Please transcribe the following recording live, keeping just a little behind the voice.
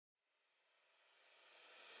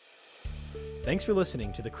Thanks for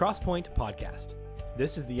listening to the Crosspoint Podcast.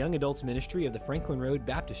 This is the young adults ministry of the Franklin Road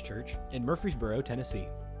Baptist Church in Murfreesboro, Tennessee.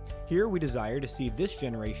 Here we desire to see this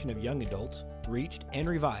generation of young adults reached and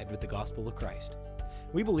revived with the gospel of Christ.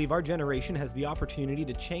 We believe our generation has the opportunity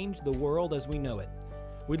to change the world as we know it.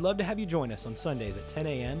 We'd love to have you join us on Sundays at 10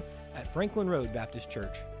 a.m. at Franklin Road Baptist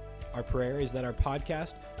Church. Our prayer is that our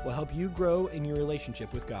podcast will help you grow in your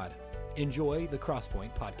relationship with God. Enjoy the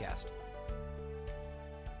Crosspoint Podcast.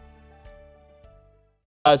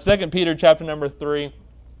 2 Peter chapter number 3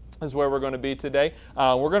 is where we're going to be today.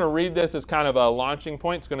 We're going to read this as kind of a launching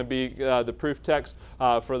point. It's going to be the proof text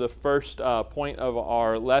for the first point of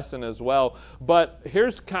our lesson as well. But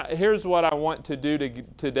here's what I want to do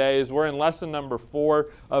today is we're in lesson number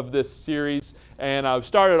 4 of this series. And I've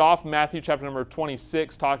started off Matthew chapter number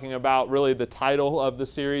 26 talking about really the title of the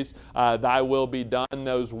series, Thy Will Be Done.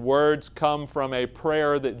 Those words come from a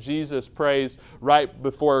prayer that Jesus prays right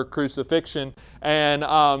before crucifixion. And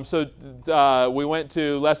so we went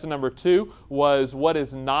to lesson number 2 was what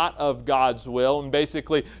is not of God's will, and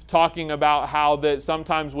basically talking about how that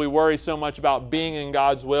sometimes we worry so much about being in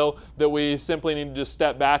God's will that we simply need to just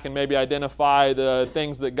step back and maybe identify the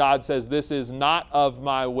things that God says, this is not of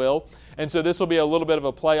my will. And so this will be a little bit of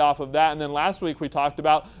a play off of that. And then last week we talked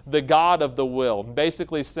about the God of the will,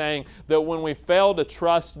 basically saying that when we fail to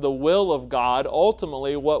trust the will of God,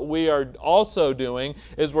 ultimately what we are also doing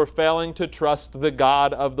is we're failing to trust the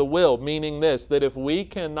God of the will, meaning this, that if we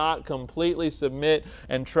cannot completely submit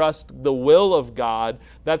and trust the will of God,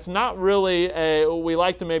 that's not really we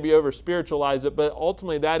like to maybe over-spiritualize it, but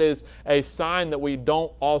ultimately that is a sign that we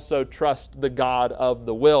don't also trust the God of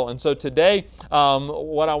the will. And so today,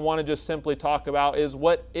 what I want to just simply talk about is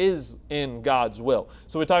what is in God's will.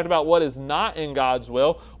 So we talked about what is not in God's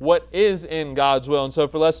will, what is in God's will. And so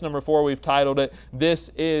for lesson number 4, we've titled it, This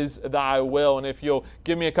is Thy Will. And if you'll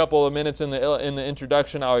give me a couple of minutes in the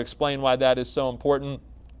introduction, I'll explain why that is so important.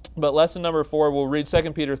 But lesson number 4, we'll read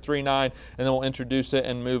 2 Peter 3:9, and then we'll introduce it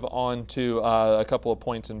and move on to a couple of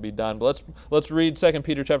points and be done. But let's read 2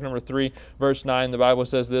 Peter chapter number 3, verse 9. The Bible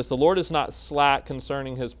says this, The Lord is not slack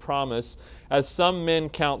concerning His promise, as some men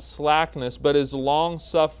count slackness, but is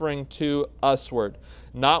long-suffering to usward,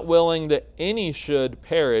 not willing that any should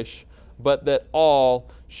perish, but that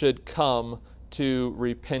all should come to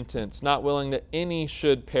repentance. Not willing that any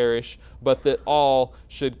should perish, but that all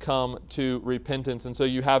should come to repentance. And so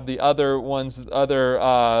you have the other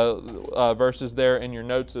verses there in your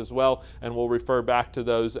notes as well, and we'll refer back to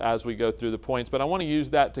those as we go through the points. But I want to use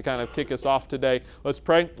that to kind of kick us off today. Let's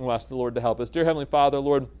pray, and we'll ask the Lord to help us. Dear Heavenly Father,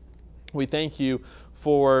 Lord, we thank you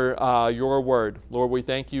for your word. Lord, we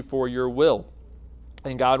thank you for your will.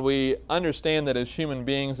 And God, we understand that as human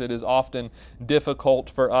beings, it is often difficult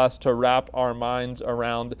for us to wrap our minds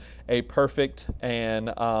around a perfect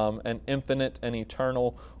and an infinite and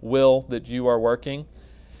eternal will that you are working.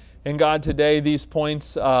 And God, today these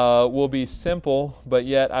points will be simple, but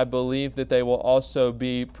yet I believe that they will also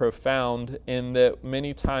be profound in that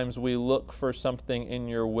many times we look for something in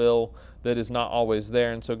your will that is not always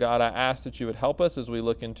there. And so God, I ask that you would help us as we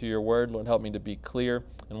look into your word. Lord, help me to be clear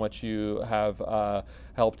in what you have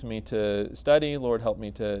helped me to study. Lord, help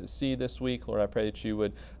me to see this week. Lord, I pray that you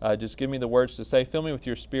would just give me the words to say. Fill me with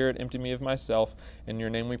your spirit, empty me of myself. In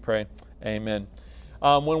your name we pray. Amen.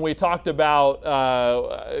 When we talked about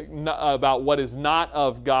what is not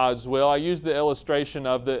of God's will, I used the illustration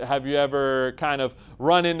of have you ever kind of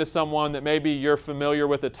run into someone that maybe you're familiar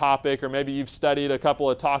with a topic, or maybe you've studied a couple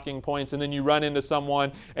of talking points, and then you run into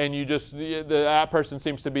someone and that person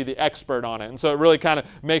seems to be the expert on it. And so it really kind of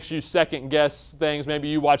makes you second guess things. Maybe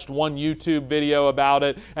you watched one YouTube video about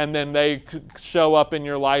it, and then they show up in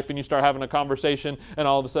your life and you start having a conversation, and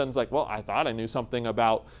all of a sudden it's like, well, I thought I knew something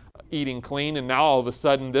about eating clean, and now all of a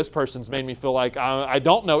sudden this person's made me feel like I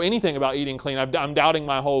don't know anything about eating clean. I'm doubting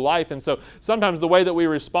my whole life. And so sometimes the way that we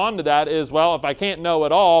respond to that is, well, if I can't know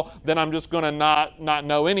it all, then I'm just going to not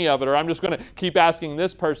know any of it, or I'm just going to keep asking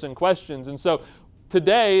this person questions. And so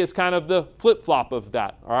today is kind of the flip-flop of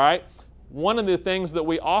that, all right? One of the things that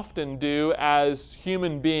we often do as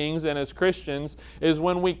human beings and as Christians is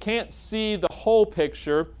when we can't see the whole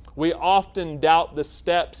picture, we often doubt the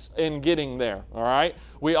steps in getting there, all right?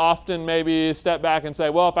 We often maybe step back and say,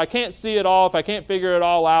 well, if I can't see it all, if I can't figure it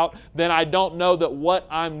all out, then I don't know that what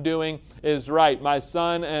I'm doing is right. My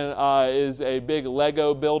son is a big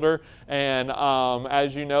Lego builder, and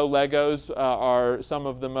as you know, Legos are some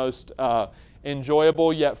of the most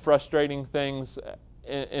enjoyable yet frustrating things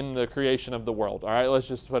in the creation of the world. All right, let's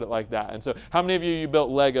just put it like that. And so how many of you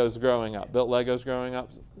built Legos growing up? Built Legos growing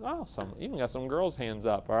up? Oh, some even got some girls' hands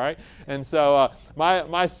up. All right, and so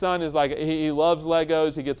my son is like he loves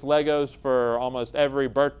Legos. He gets Legos for almost every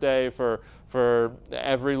birthday, for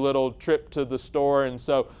every little trip to the store. And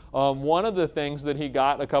so one of the things that he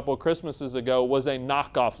got a couple of Christmases ago was a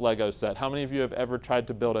knockoff Lego set. How many of you have ever tried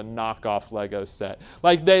to build a knockoff Lego set?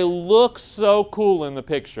 Like, they look so cool in the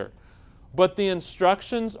picture, but the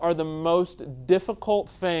instructions are the most difficult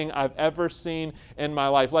thing I've ever seen in my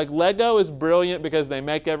life. Like, Lego is brilliant because they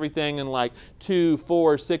make everything in like 2,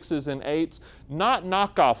 4, 6s, and 8s. Not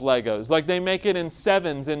knockoff Legos. Like, they make it in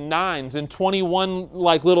 7s and 9s and 21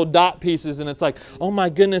 like little dot pieces, and it's like, oh my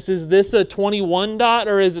goodness, is this a 21 dot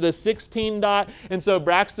or is it a 16 dot? And so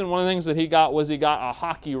Braxton, one of the things that he got was he got a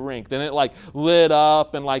hockey rink. Then it like lit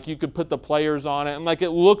up, and like you could put the players on it, and like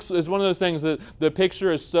it looks, it's one of those things that the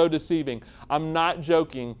picture is so deceiving. I'm not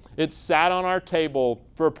joking. It sat on our table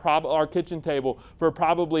for our kitchen table for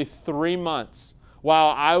probably 3 months.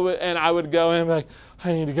 While I would go in and be like,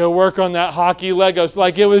 I need to go work on that hockey Lego. So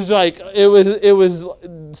it was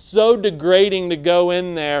so degrading to go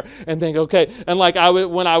in there and think, okay. And like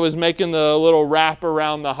when I was making the little wrap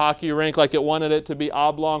around the hockey rink, like it wanted it to be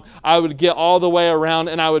oblong, I would get all the way around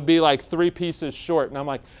and I would be like 3 pieces short. And I'm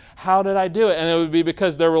like, how did I do it? And it would be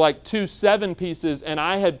because there were like 2 7 pieces and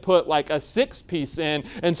I had put like a 6 piece in.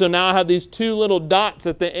 And so now I have these 2 little dots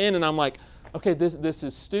at the end, and I'm like, okay, this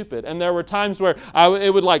is stupid. And there were times where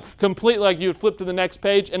it would like complete, like you would flip to the next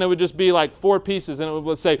page and it would just be like 4 pieces, and it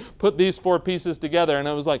would say, put these 4 pieces together. And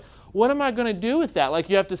I was like, what am I going to do with that? Like,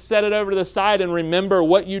 you have to set it over to the side and remember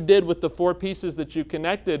what you did with the 4 pieces that you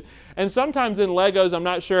connected. And sometimes in Legos, I'm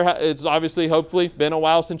not sure, it's obviously, hopefully, been a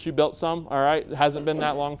while since you built some, all right? It hasn't been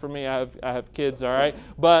that long for me. I have kids, all right?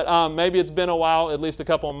 But maybe it's been a while, at least a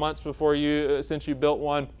couple of months since you built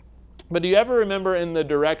one. But do you ever remember in the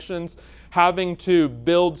directions having to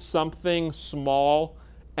build something small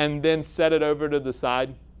and then set it over to the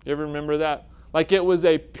side? You ever remember that? Like, it was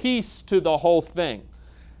a piece to the whole thing.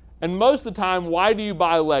 And most of the time, why do you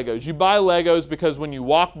buy Legos? You buy Legos because when you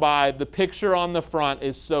walk by, the picture on the front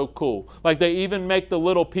is so cool. Like, they even make the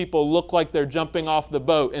little people look like they're jumping off the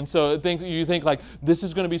boat. And so you think like, this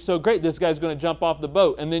is going to be so great. This guy's going to jump off the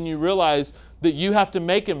boat. And then you realize that you have to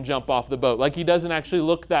make him jump off the boat. Like, he doesn't actually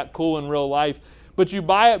look that cool in real life. But you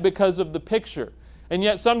buy it because of the picture. And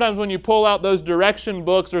yet sometimes when you pull out those direction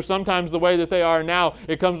books, or sometimes the way that they are now,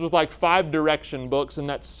 it comes with like 5 direction books, and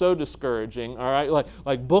that's so discouraging, all right?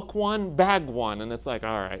 Like book 1, bag 1, and it's like,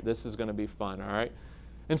 all right, this is going to be fun, all right?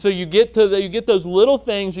 And so you get those little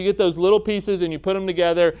things, you get those little pieces, and you put them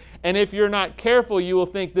together, and if you're not careful, you will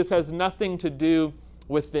think this has nothing to do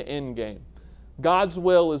with the end game. God's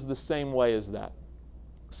will is the same way as that.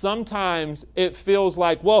 Sometimes it feels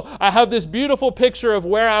like, well, I have this beautiful picture of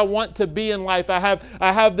where I want to be in life. I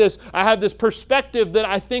have this perspective that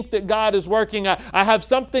I think that God is working. I have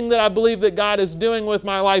something that I believe that God is doing with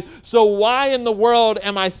my life. So why in the world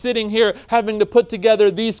am I sitting here having to put together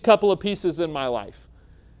these couple of pieces in my life?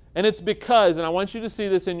 And it's because, and I want you to see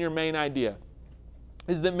this in your main idea,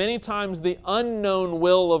 is that many times the unknown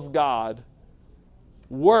will of God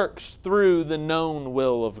works through the known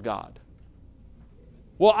will of God.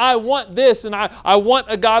 Well, I want this, and I want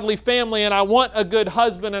a godly family, and I want a good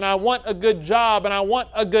husband, and I want a good job, and I want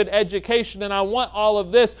a good education, and I want all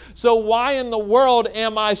of this. So why in the world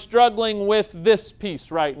am I struggling with this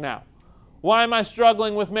piece right now? Why am I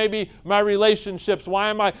struggling with maybe my relationships? Why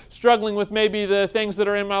am I struggling with maybe the things that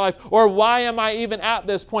are in my life? Or why am I even at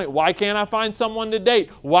this point? Why can't I find someone to date?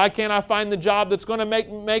 Why can't I find the job that's going to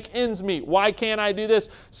make ends meet? Why can't I do this?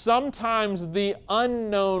 Sometimes the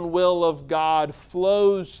unknown will of God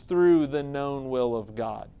flows through the known will of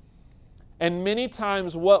God. And many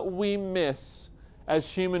times what we miss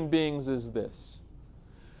as human beings is this.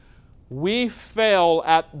 We fail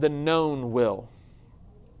at the known will.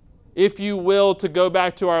 If you will, to go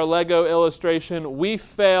back to our Lego illustration, we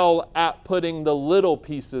fail at putting the little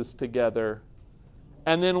pieces together,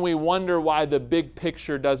 and then we wonder why the big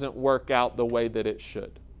picture doesn't work out the way that it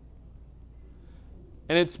should.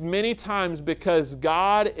 And it's many times because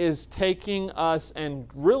God is taking us and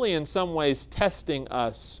really in some ways testing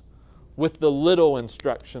us with the little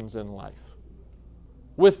instructions in life.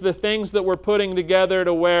 With the things that we're putting together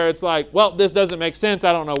to where it's like, well, this doesn't make sense.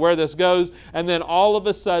 I don't know where this goes. And then all of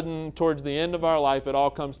a sudden, towards the end of our life, it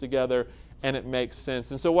all comes together and it makes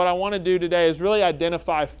sense. And so what I want to do today is really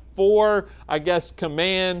identify 4, I guess,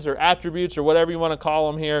 commands or attributes or whatever you want to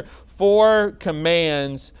call them here, 4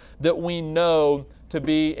 commands that we know to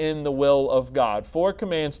be in the will of God. 4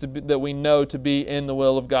 commands that we know to be in the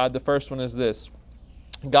will of God. The first one is this.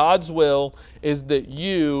 God's will is that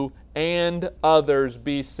you and others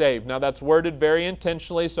be saved. Now that's worded very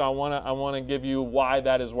intentionally, so I want to give you why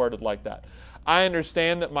that is worded like that. I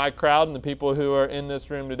understand that my crowd and the people who are in this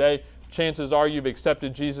room today, chances are you've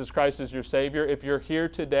accepted Jesus Christ as your Savior. If you're here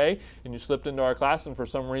today and you slipped into our class and for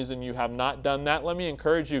some reason you have not done that, let me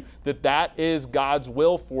encourage you that that is God's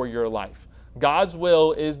will for your life. God's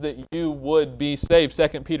will is that you would be saved.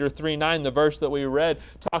 2 Peter 3:9, the verse that we read,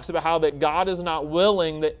 talks about how that God is not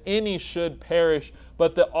willing that any should perish,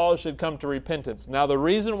 but that all should come to repentance. Now, the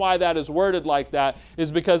reason why that is worded like that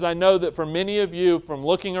is because I know that for many of you, from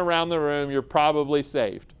looking around the room, you're probably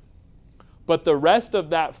saved. But the rest of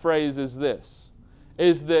that phrase is this,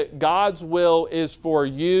 is that God's will is for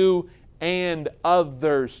you and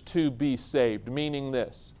others to be saved, meaning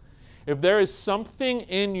this. If there is something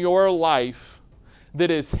in your life that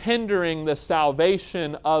is hindering the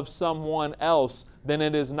salvation of someone else, then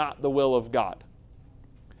it is not the will of God.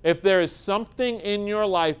 If there is something in your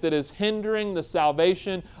life that is hindering the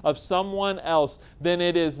salvation of someone else, then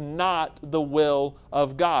it is not the will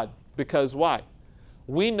of God. Because why?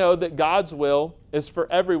 We know that God's will is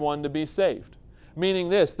for everyone to be saved. Meaning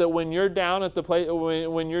this, that when you're down at the place,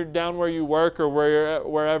 when you're down where you work or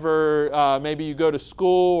wherever maybe you go to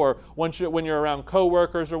school, or when you're around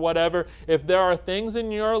coworkers or whatever, if there are things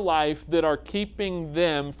in your life that are keeping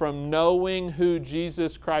them from knowing who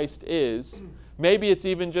Jesus Christ is, maybe it's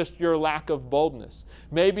even just your lack of boldness.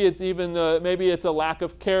 Maybe it's a lack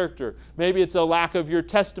of character. Maybe it's a lack of your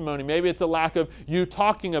testimony. Maybe it's a lack of you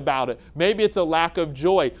talking about it. Maybe it's a lack of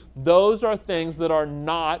joy. Those are things that are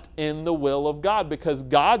not in the will of God, because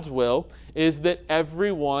God's will is that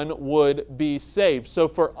everyone would be saved. So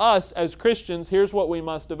for us as Christians, here's what we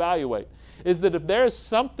must evaluate. Is that if there is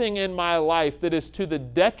something in my life that is to the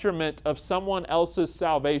detriment of someone else's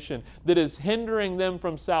salvation, that is hindering them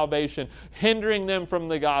from salvation, hindering them from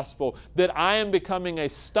the gospel, that I am becoming a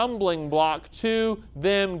stumbling block to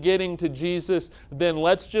them getting to Jesus, then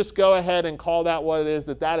let's just go ahead and call that what it is,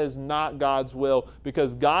 that is not God's will,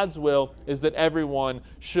 because God's will is that everyone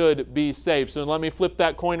should be saved. So let me flip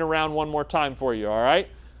that coin around one more time for you, all right?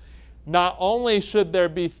 Not only should there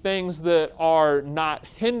be things that are not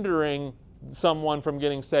hindering someone from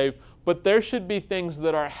getting saved, but there should be things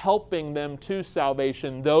that are helping them to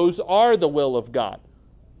salvation. Those are the will of God.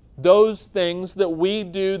 Those things that we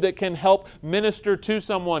do that can help minister to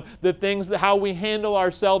someone, the things that how we handle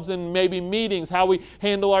ourselves in maybe meetings, how we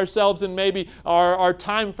handle ourselves in maybe our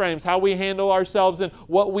time frames, how we handle ourselves in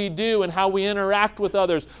what we do and how we interact with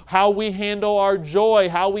others, how we handle our joy,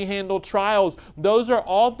 how we handle trials. Those are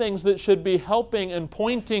all things that should be helping and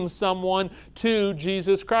pointing someone to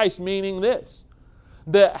Jesus Christ, meaning this,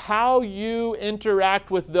 that how you interact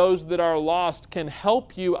with those that are lost can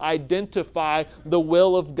help you identify the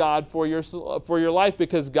will of God for your life,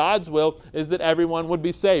 because God's will is that everyone would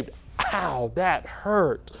be saved. Ow, that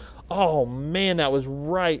hurt. Oh man, that was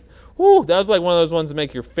right. Woo, that was like one of those ones that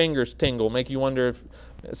make your fingers tingle, make you wonder if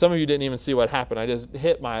some of you didn't even see what happened. I just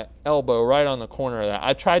hit my elbow right on the corner of that.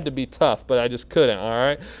 I tried to be tough, but I just couldn't, all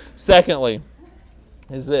right? Secondly,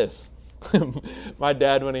 is this. My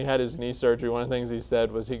dad, when he had his knee surgery, one of the things he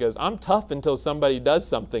said was, he goes, I'm tough until somebody does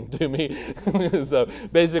something to me. So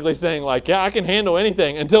basically saying like, yeah, I can handle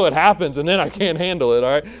anything until it happens, and then I can't handle it,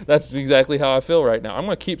 all right? That's exactly how I feel right now. I'm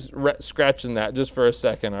going to keep scratching that just for a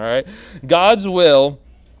second, all right? God's will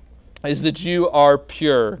is that you are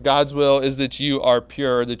pure. God's will is that you are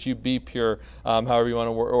pure, that you be pure, however you want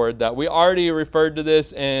to word that. We already referred to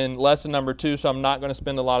this in lesson number 2, so I'm not going to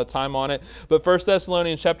spend a lot of time on it. But 1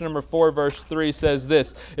 Thessalonians chapter number 4, verse 3 says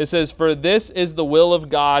this. It says, "For this is the will of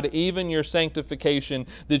God, even your sanctification,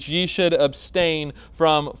 that ye should abstain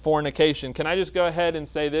from fornication." Can I just go ahead and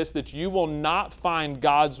say this, that you will not find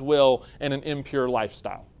God's will in an impure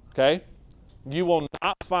lifestyle, okay? You will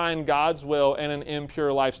not find God's will in an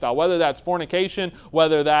impure lifestyle, whether that's fornication,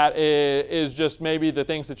 whether that is just maybe the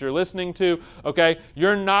things that you're listening to, okay?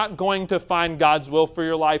 You're not going to find God's will for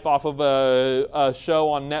your life off of a show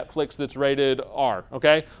on Netflix that's rated R,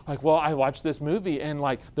 okay? Like, well, I watched this movie and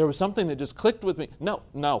like there was something that just clicked with me.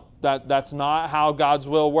 No, that's not how God's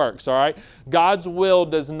will works, all right? God's will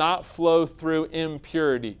does not flow through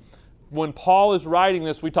impurity. When Paul is writing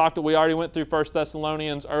this, we already went through 1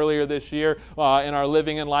 Thessalonians earlier this year in our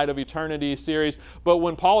Living in Light of Eternity series. But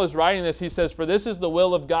when Paul is writing this, he says, "For this is the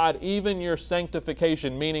will of God, even your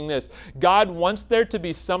sanctification," meaning this. God wants there to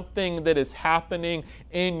be something that is happening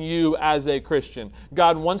in you as a Christian.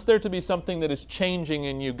 God wants there to be something that is changing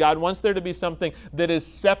in you. God wants there to be something that is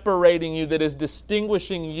separating you, that is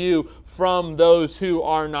distinguishing you from those who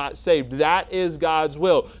are not saved. That is God's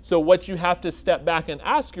will. So what you have to step back and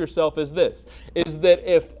ask yourself is this, is that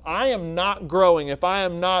if I am not growing, if I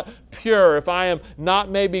am not pure, if I am not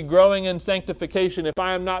maybe growing in sanctification, if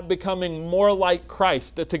I am not becoming more like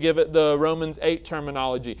Christ, to give it the Romans 8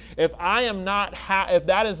 terminology, if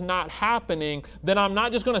that is not happening, then I'm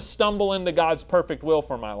not just going to stumble into God's perfect will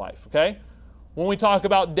for my life, okay? When we talk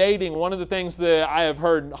about dating, one of the things that I have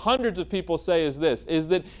heard hundreds of people say is this, is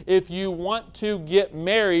that if you want to get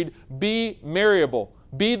married, be marriable.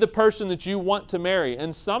 Be the person that you want to marry.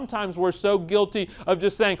 And sometimes we're so guilty of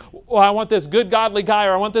just saying, I want this good godly guy,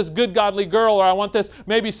 or I want this good godly girl, or I want this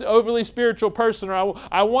maybe overly spiritual person, or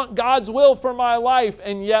I want God's will for my life.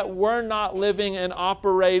 And yet we're not living and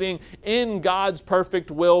operating in God's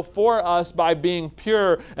perfect will for us by being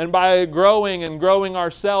pure and by growing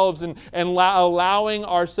ourselves and allowing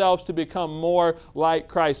ourselves to become more like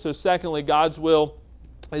Christ. So secondly, God's will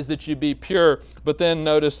is that you be pure. But then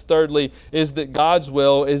notice thirdly is that God's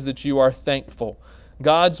will is that you are thankful.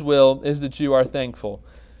 God's will is that you are thankful.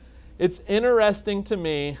 It's interesting to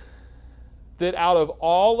me that out of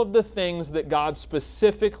all of the things that God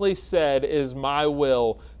specifically said is my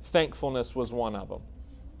will, thankfulness was one of them.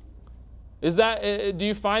 Do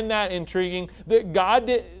you find that intriguing? That God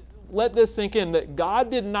did, let this sink in, that God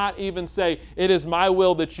did not even say, it is my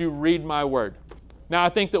will that you read my word. Now, I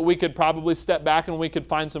think that we could probably step back and we could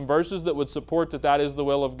find some verses that would support that that is the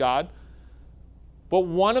will of God. But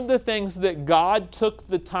one of the things that God took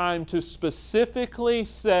the time to specifically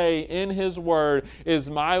say in His Word is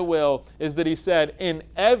my will, is that He said, in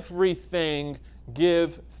everything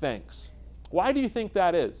give thanks. Why do you think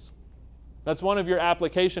that is? That's one of your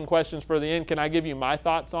application questions for the end. Can I give you my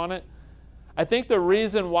thoughts on it? I think the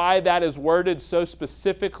reason why that is worded so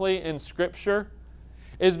specifically in Scripture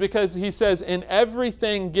is because He says, in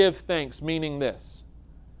everything give thanks, meaning this,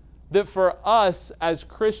 that for us as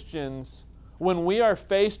Christians, when we are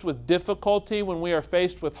faced with difficulty, when we are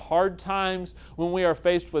faced with hard times, when we are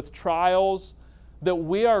faced with trials, that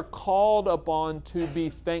we are called upon to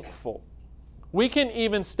be thankful. We can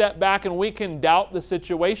even step back and we can doubt the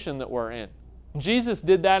situation that we're in. Jesus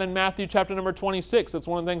did that in Matthew chapter number 26. That's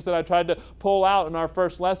one of the things that I tried to pull out in our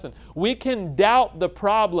first lesson. We can doubt the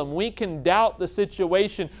problem. We can doubt the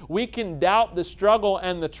situation. We can doubt the struggle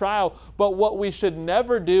and the trial. But what we should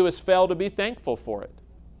never do is fail to be thankful for it.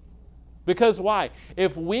 Because why?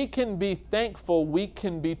 If we can be thankful, we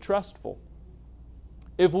can be trustful.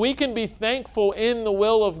 If we can be thankful in the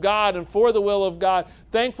will of God and for the will of God,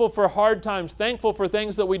 thankful for hard times, thankful for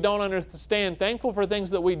things that we don't understand, thankful for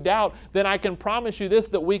things that we doubt, then I can promise you this,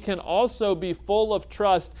 that we can also be full of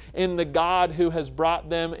trust in the God who has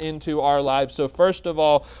brought them into our lives. So first of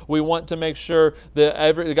all, we want to make sure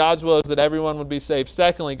that God's will is that everyone would be saved.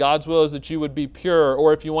 Secondly, God's will is that you would be pure,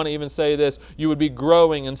 or if you want to even say this, you would be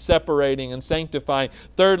growing and separating and sanctifying.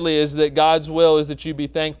 Thirdly is that God's will is that you be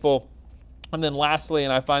thankful. And then lastly,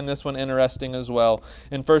 and I find this one interesting as well,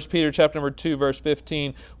 in 1 Peter chapter number 2, verse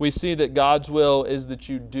 15, we see that God's will is that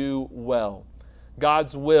you do well.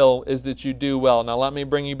 God's will is that you do well. Now let me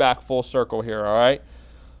bring you back full circle here, all right?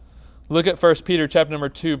 Look at 1 Peter chapter number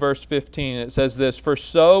 2, verse 15. It says this, for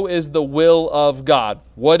so is the will of God.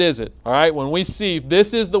 What is it? All right, when we see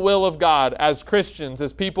this is the will of God as Christians,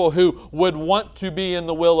 as people who would want to be in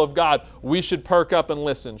the will of God, we should perk up and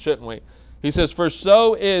listen, shouldn't we? He says, for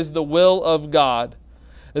so is the will of God,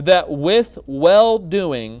 that with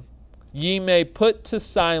well-doing ye may put to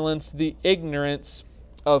silence the ignorance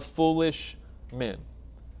of foolish men.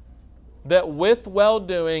 That with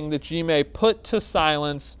well-doing that ye may put to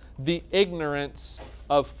silence the ignorance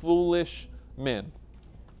of foolish men.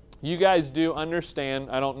 You guys do understand,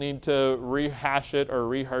 I don't need to rehash it or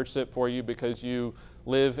rehearse it for you because you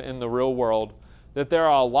live in the real world, that there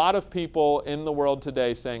are a lot of people in the world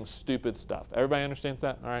today saying stupid stuff. Everybody understands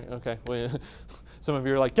that? All right, okay. Well, some of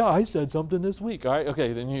you are like, yeah, I said something this week. All right,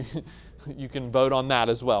 okay, then you can vote on that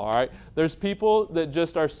as well, all right? There's people that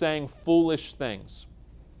just are saying foolish things.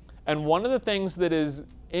 And one of the things that is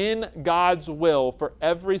in God's will for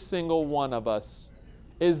every single one of us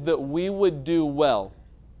is that we would do well,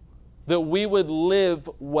 that we would live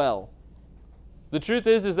well. The truth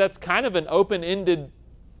is that's kind of an open-ended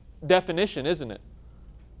definition, isn't it?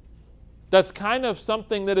 That's kind of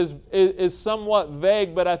something that is somewhat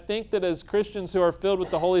vague, but I think that as Christians who are filled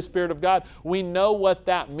with the Holy Spirit of God, we know what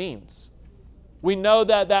that means. We know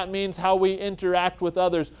that that means how we interact with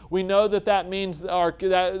others. We know that that means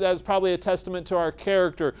that's probably a testament to our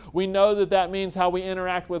character. We know that that means how we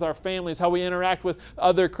interact with our families, how we interact with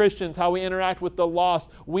other Christians, how we interact with the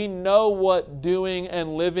lost. We know what doing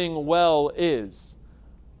and living well is.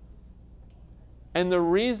 And the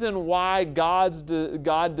reason why God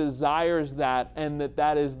desires that and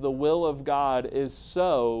that is the will of God is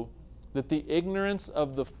so that the ignorance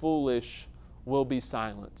of the foolish will be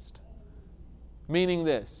silenced. Meaning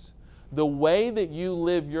this, the way that you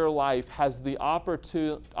live your life has the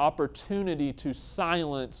opportunity to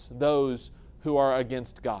silence those who are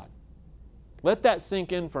against God. Let that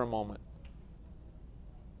sink in for a moment.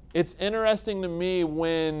 It's interesting to me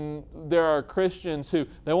when there are Christians who,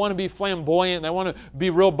 they want to be flamboyant, they want to be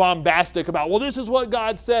real bombastic about, well, this is what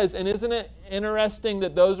God says. And isn't it interesting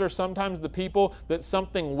that those are sometimes the people that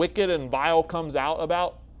something wicked and vile comes out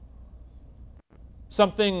about?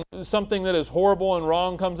 Something that is horrible and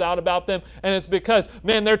wrong comes out about them. And it's because,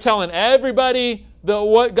 man, they're telling everybody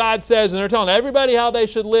what God says, and they're telling everybody how they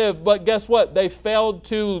should live. But guess what? They failed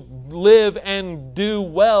to live and do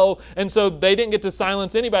well. And so they didn't get to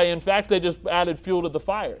silence anybody. In fact, they just added fuel to the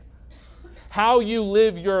fire. How you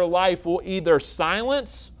live your life will either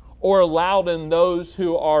silence or louden those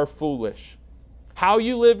who are foolish. How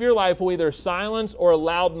you live your life will either silence or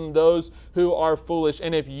louden those who are foolish.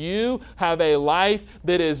 And if you have a life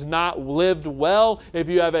that is not lived well, if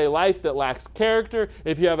you have a life that lacks character,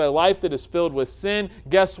 if you have a life that is filled with sin,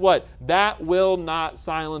 guess what? That will not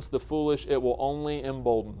silence the foolish. It will only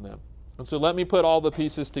embolden them. And so let me put all the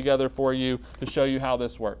pieces together for you to show you how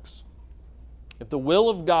this works. If the will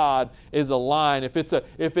of God is a line, if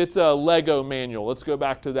it's a Lego manual, let's go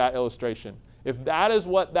back to that illustration. If that is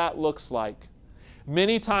what that looks like,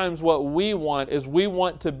 many times what we want is we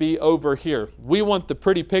want to be over here. We want the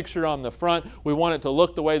pretty picture on the front. We want it to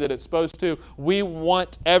look the way that it's supposed to. We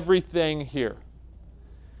want everything here.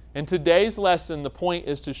 In today's lesson, the point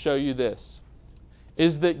is to show you this,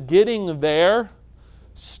 is that getting there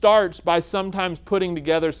starts by sometimes putting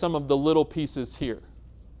together some of the little pieces here.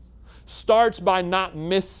 Starts by not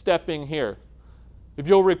misstepping here. If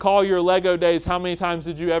you'll recall your Lego days, how many times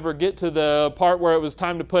did you ever get to the part where it was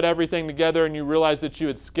time to put everything together and you realized that you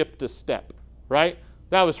had skipped a step, right?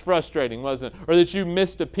 That was frustrating, wasn't it? Or that you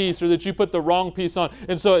missed a piece, or that you put the wrong piece on,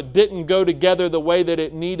 and so it didn't go together the way that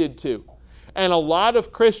it needed to. And a lot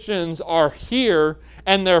of Christians are here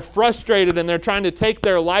and they're frustrated and they're trying to take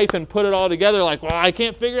their life and put it all together like, well, I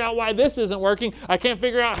can't figure out why this isn't working. I can't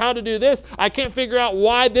figure out how to do this. I can't figure out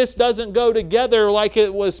why this doesn't go together like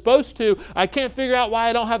it was supposed to. I can't figure out why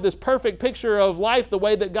I don't have this perfect picture of life the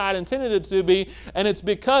way that God intended it to be. And it's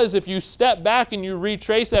because if you step back and you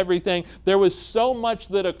retrace everything, there was so much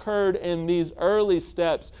that occurred in these early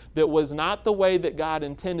steps that was not the way that God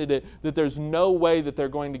intended it, that there's no way that they're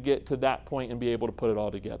going to get to that point and be able to put it all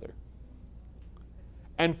together.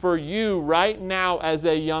 And for you right now as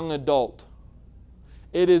a young adult,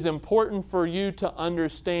 it is important for you to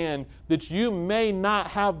understand that you may not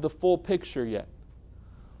have the full picture yet,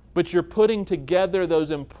 but you're putting together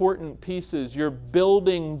those important pieces. You're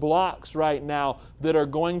building blocks right now that are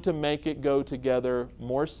going to make it go together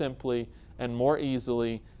more simply and more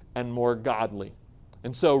easily and more godly.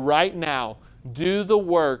 And so right now, do the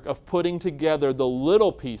work of putting together the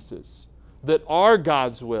little pieces that are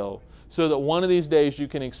God's will, so that one of these days you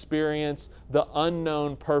can experience the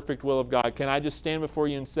unknown perfect will of God. Can I just stand before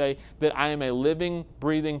you and say that I am a living,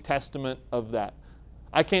 breathing testament of that?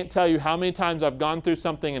 I can't tell you how many times I've gone through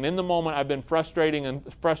something and in the moment I've been frustrated and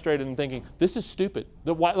thinking, this is stupid.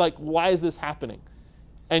 Why is this happening?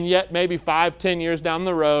 And yet maybe 5-10 years down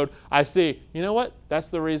the road, I see, you know what? That's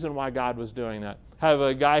the reason why God was doing that. Have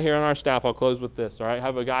a guy here on our staff, I'll close with this, all right?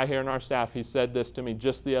 Have a guy here on our staff, he said this to me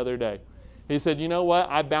just the other day. He said, you know what,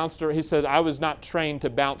 he said, I was not trained to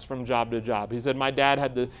bounce from job to job. He said, my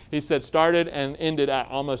dad started and ended at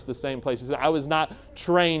almost the same place. He said, I was not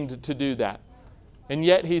trained to do that. And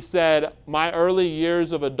yet he said, my early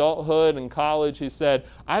years of adulthood and college, he said,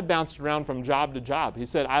 I bounced around from job to job. He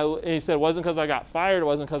said, it wasn't because I got fired, it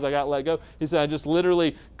wasn't because I got let go. He said, I just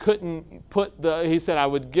literally couldn't he said, I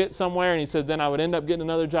would get somewhere, and he said, then I would end up getting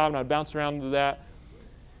another job, and I'd bounce around to that.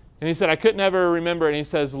 And he said, I couldn't ever remember. And he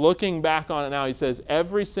says, looking back on it now, he says,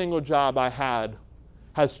 every single job I had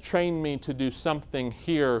has trained me to do something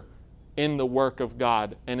here in the work of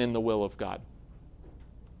God and in the will of God.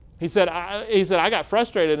 He said, I got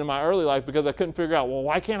frustrated in my early life because I couldn't figure out, well,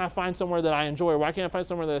 why can't I find somewhere that I enjoy? Or why can't I find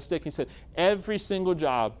somewhere that I stick? He said, every single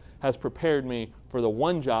job has prepared me for the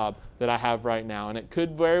one job that I have right now. And it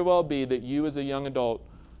could very well be that you as a young adult,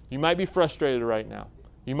 you might be frustrated right now.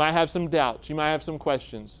 You might have some doubts. You might have some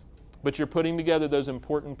questions. But you're putting together those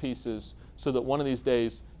important pieces so that one of these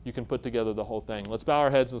days you can put together the whole thing. Let's bow our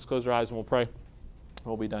heads, let's close our eyes, and we'll pray.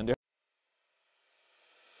 We'll be done.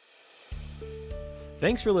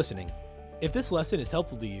 Thanks for listening. If this lesson is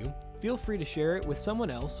helpful to you, feel free to share it with someone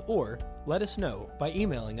else or let us know by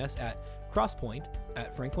emailing us at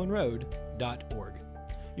crosspoint@franklinroad.org.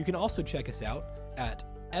 You can also check us out at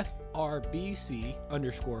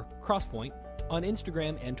FRBC_Crosspoint on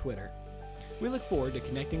Instagram and Twitter. We look forward to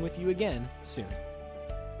connecting with you again soon.